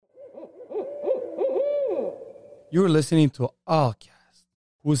You're listening to OwlCast,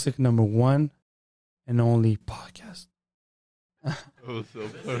 Husick number 1 and only podcast. Oh, so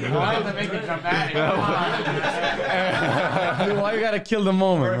Why is it making dramatic? Why you gotta kill the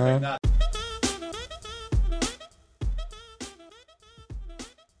moment, man?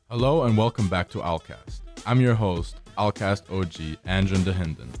 Hello and welcome back to OwlCast. I'm your host, OwlCast OG, Andrin,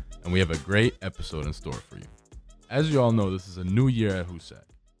 and we have a great episode in store for you. As you all know, this is a new year at Husick.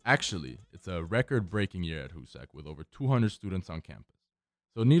 Actually, it's a record-breaking year at Husick with over 200 students on campus.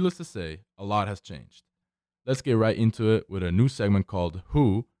 So needless to say, a lot has changed. Let's get right into it with a new segment called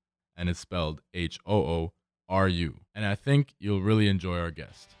Who, and it's spelled H-O-O-R-U. And I think you'll really enjoy our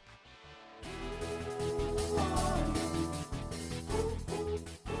guest.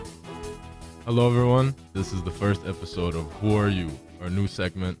 Hello everyone, this is the first episode of Who Are You, our new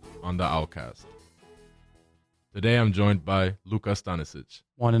segment on the OwlCast. Today I'm joined by Luka Stanisic.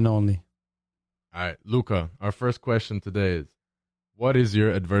 One and only. All right, Luka, our first question today is, what is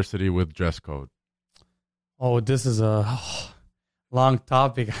your adversity with dress code? Oh, this is a long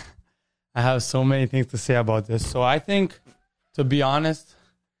topic. I have so many things to say about this. So I think, to be honest,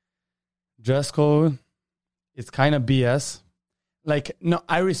 dress code, it's kind of BS. Like, no,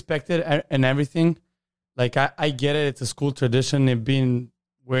 I respect it and everything. Like, I get it. It's a school tradition. They've been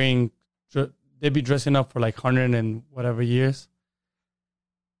they'd be dressing up for like 100 and whatever years.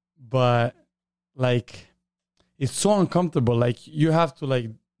 But, like, it's so uncomfortable. Like, you have to, like,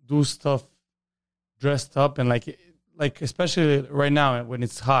 do stuff dressed up. And, like especially right now when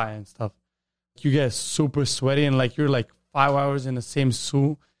it's hot and stuff, you get super sweaty. And, like, you're, like, 5 hours in the same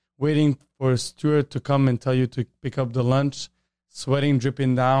suit waiting for a steward to come and tell you to pick up the lunch. Sweating,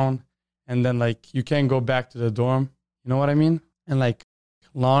 dripping down, and then, like, you can't go back to the dorm. You know what I mean? And, like,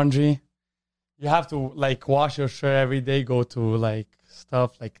 laundry. You have to, like, wash your shirt every day, go to, like,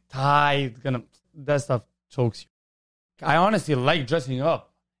 stuff, like, tie. That stuff chokes you. I honestly like dressing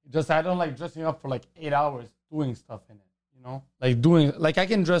up. Just I don't like dressing up for, like, 8 hours doing stuff in it, you know? Like, I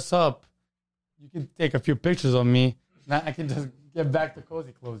can dress up. You can take a few pictures of me. Now I can just get back to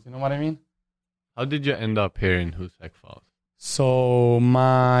cozy clothes. You know what I mean? How did you end up here in Husick Falls? So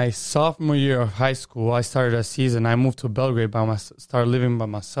my sophomore year of high school, I started a season. I moved to Belgrade started living by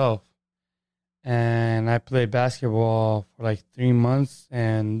myself. And I played basketball for like 3 months.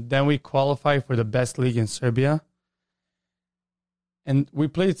 And then we qualified for the best league in Serbia. And we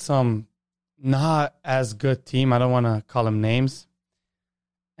played some not as good team. I don't want to call them names.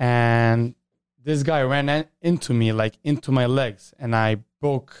 And this guy ran into me, like into my legs. And I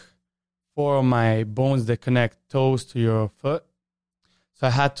broke 4 of my bones that connect toes to your foot. So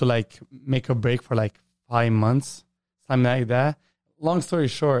I had to, like, make a break for like 5 months, something like that. Long story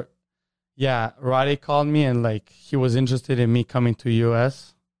short, yeah, Roddy called me and, like, he was interested in me coming to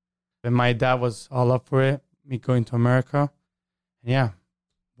US. And my dad was all up for it, me going to America. And yeah,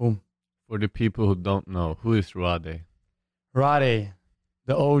 boom. For the people who don't know, who is Roddy? Roddy,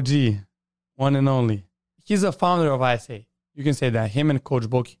 the OG, one and only. He's a founder of ISA. You can say that. Him and Coach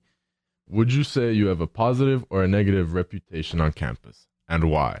Boki. Would you say you have a positive or a negative reputation on campus,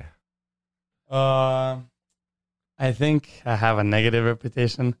 and why? I think I have a negative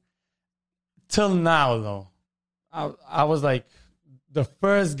reputation. Till now, though, I was like the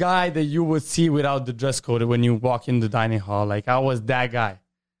first guy that you would see without the dress code when you walk in the dining hall. Like, I was that guy.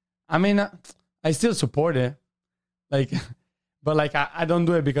 I mean, I still support it, like, but like I don't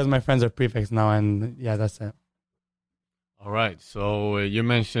do it because my friends are prefects now, and yeah, that's it. All right. So you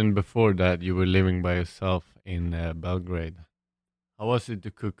mentioned before that you were living by yourself in Belgrade. How was it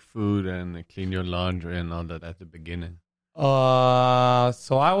to cook food and clean your laundry and all that at the beginning? So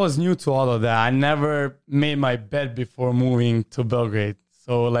I was new to all of that. I never made my bed before moving to Belgrade.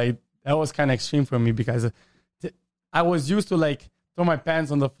 So, like, that was kind of extreme for me because I was used to, like, throw my pants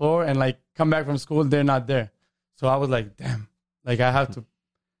on the floor and, like, come back from school, they're not there. So I was like, damn, like, I have to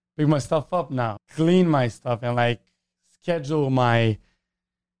pick my stuff up now, clean my stuff, and, like, schedule my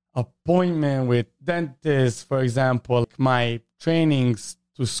appointment with dentists, for example, my trainings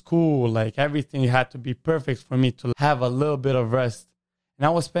to school, like, everything had to be perfect for me to have a little bit of rest. And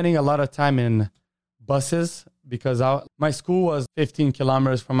I was spending a lot of time in buses because my school was 15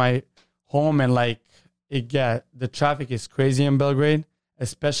 kilometers from my home, and, like, the traffic is crazy in Belgrade,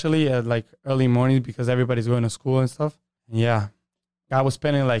 especially at, like, early mornings because everybody's going to school and stuff. And yeah, I was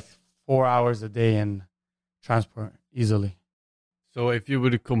spending like 4 hours a day in transport easily. So if you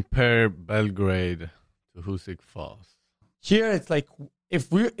would compare Belgrade to Husick Falls, here it's like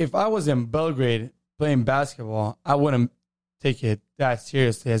if I was in Belgrade playing basketball, I wouldn't take it that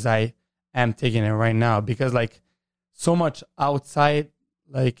seriously as I am taking it right now because, like, so much outside,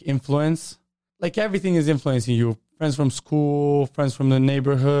 like, influence. like everything is influencing you. Friends from school, friends from the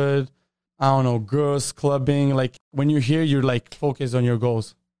neighborhood, I don't know, girls, clubbing. Like when you're here, you're like focused on your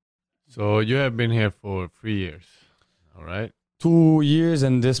goals. So you have been here for 3 years, all right? 2 years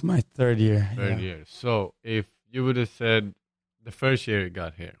and this my third year. Third year. So if you would have said the first year you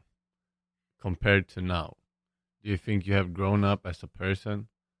got here compared to now, do you think you have grown up as a person?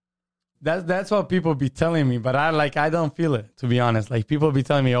 That's what people be telling me, but I don't feel it, to be honest. Like people be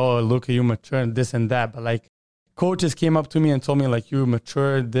telling me, oh, look, you matured, this and that. But like coaches came up to me and told me like you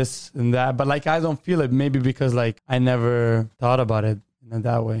matured, this and that. But like I don't feel it, maybe because like I never thought about it in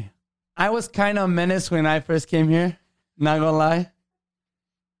that way. I was kind of menaced when I first came here, not gonna lie.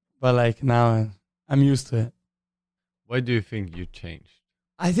 But like now I'm used to it. Why do you think you changed?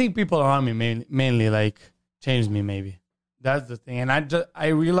 I think people around me mainly like changed me maybe. That's the thing. And I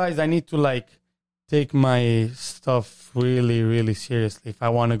realized I need to like take my stuff really, really seriously if I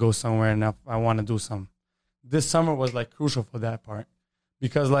want to go somewhere and if I want to do something. This summer was like crucial for that part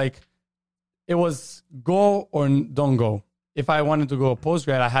because like it was go or don't go. If I wanted to go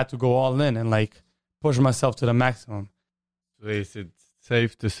postgrad, I had to go all in and like push myself to the maximum. So is it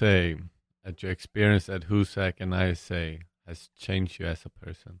safe to say that your experience at HUSAC and ISA has changed you as a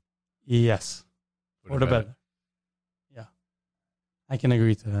person? Yes. For the better. Yeah. I can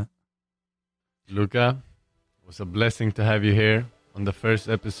agree to that. Luca, it was a blessing to have you here on the first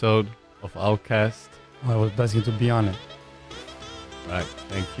episode of OwlCast. Oh, it was a blessing to be on it. Right.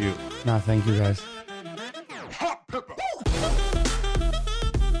 Thank you. No, thank you guys.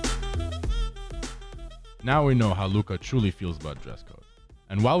 Now we know how Luca truly feels about dress code.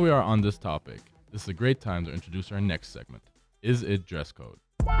 And while we are on this topic, this is a great time to introduce our next segment. Is it dress code?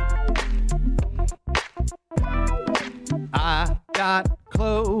 I got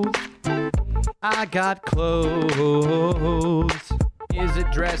clothes. I got clothes. Is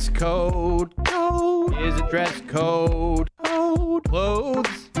it dress code? Code. Is it dress code? Code.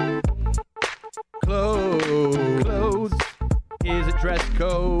 Clothes. Clothes. Clothes. Is it dress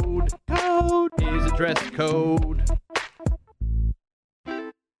code? Code. Is it dress code?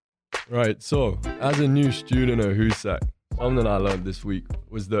 Right, so as a new student at HUSAC, something I learned this week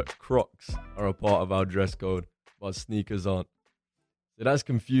was that Crocs are a part of our dress code, but sneakers aren't. So that's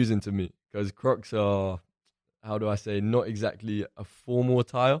confusing to me because Crocs are, how do I say, not exactly a formal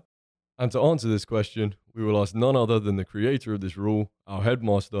attire. And to answer this question, we will ask none other than the creator of this rule, our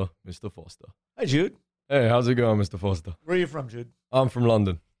headmaster, Mr. Foster. Hi, Jude. Hey, how's it going, Mr. Foster? Where are you from, Jude? I'm from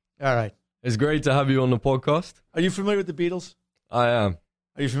London. All right. It's great to have you on the podcast. Are you familiar with the Beatles? I am.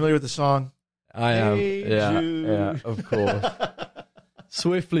 Are you familiar with the song? I am. Hey, Yeah, Jude. yeah, of course.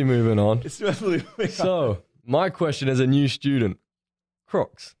 Swiftly moving on. It's definitely So, my question as a new student,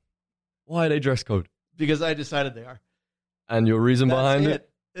 Crocs, why are they dress code? because I decided they are. And your reason behind it?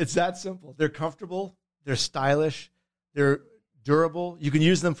 It's that simple. They're comfortable. They're stylish. They're durable. You can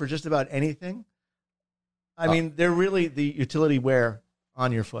use them for just about anything. I mean, they're really the utility wear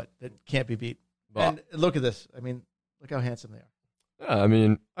on your foot that can't be beat. And look at this. I mean, look how handsome they are. Yeah, I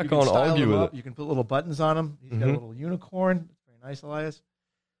mean, I can't argue with it. You can put little buttons on them. He's got a little unicorn. It's very nice, Elias.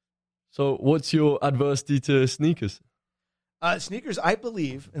 So, what's your adversity to sneakers? Sneakers, I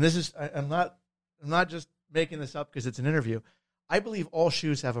believe, and this is, I'm not just making this up because it's an interview. I believe all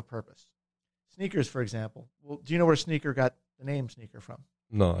shoes have a purpose. Sneakers, for example. Well, do you know where sneaker got the name sneaker from?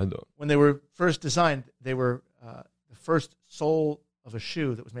 No, I don't. When they were first designed, they were the first sole of a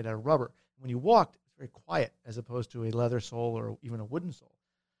shoe that was made out of rubber. When you walked, it was very quiet as opposed to a leather sole or even a wooden sole.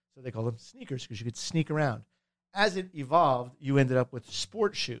 So they called them sneakers because you could sneak around. As it evolved, you ended up with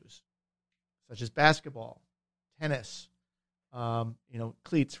sport shoes, such as basketball, tennis,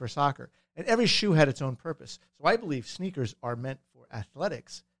 cleats for soccer. And every shoe had its own purpose. So I believe sneakers are meant for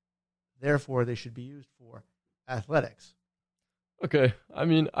athletics. Therefore, they should be used for athletics. Okay, I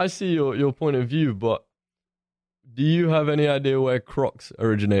mean, I see your point of view, but do you have any idea where Crocs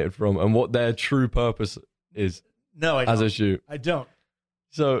originated from and what their true purpose is? No, I don't. As a shoe? I don't.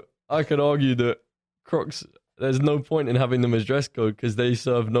 So I could argue that Crocs, there's no point in having them as dress code because they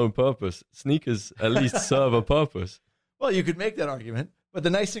serve no purpose. Sneakers at least serve a purpose. Well, you could make that argument. But the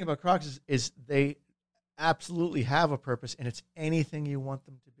nice thing about Crocs is they absolutely have a purpose, and it's anything you want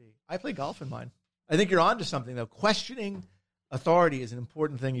them to be. I play golf in mine. I think you're onto something, though. Questioning authority is an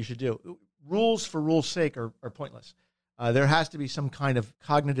important thing you should do. Rules for rules' sake are pointless. There has to be some kind of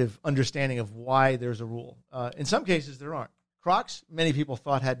cognitive understanding of why there's a rule. In some cases, there aren't. Crocs, many people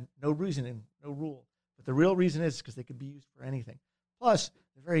thought had no reason and no rule. But the real reason is because they could be used for anything. Plus,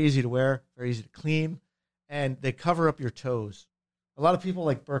 they're very easy to wear, very easy to clean, and they cover up your toes. A lot of people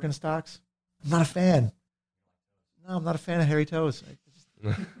like Birkenstocks. I'm not a fan. No, I'm not a fan of hairy toes.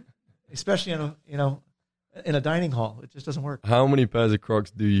 especially in a dining hall. It just doesn't work. How many pairs of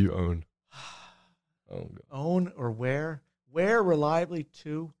Crocs do you own? Oh, God. Own or wear? Wear reliably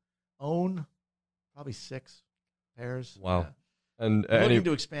 2. Own probably 6 pairs. Wow. Yeah. And I'm looking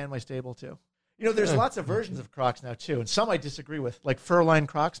to expand my stable too. There's lots of versions of Crocs now too, and some I disagree with. Like fur-lined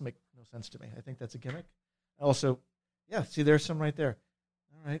Crocs make no sense to me. I think that's a gimmick. Also, yeah, see, there's some right there.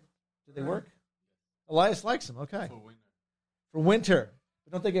 All right, do they work? Elias likes them. Okay, for winter,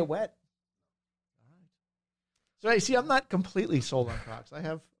 but don't they get wet? All right. So I see. I'm not completely sold on Crocs. I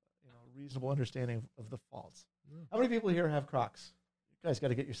have a reasonable understanding of the faults. How many people here have Crocs? You guys got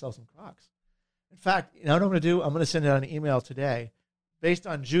to get yourself some Crocs. In fact, what I'm going to do? I'm going to send out an email today. Based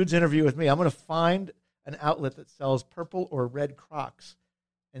on Jude's interview with me, I'm going to find an outlet that sells purple or red Crocs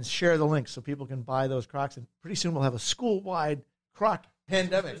and share the link so people can buy those Crocs. And pretty soon we'll have a school-wide Croc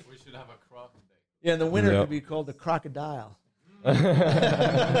pandemic. We should have a Croc day. Yeah, and the winter could be called the crocodile.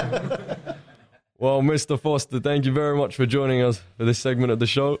 Well, Mr. Foster, thank you very much for joining us for this segment of the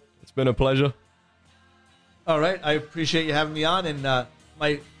show. It's been a pleasure. All right, I appreciate you having me on, and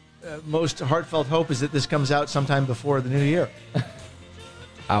my most heartfelt hope is that this comes out sometime before the new year.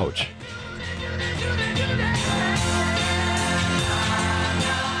 Ouch.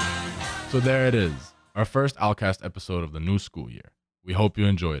 So there it is, our first OwlCast episode of the new school year. We hope you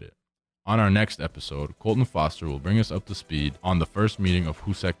enjoyed it. On our next episode, Colton Foster will bring us up to speed on the first meeting of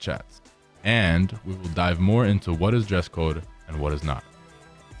HUSEC Chats, and we will dive more into what is dress code and what is not.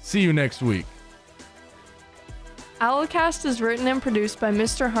 See you next week. OwlCast is written and produced by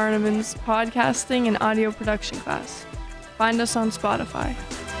Mr. Harneman's podcasting and audio production class. Find us on Spotify.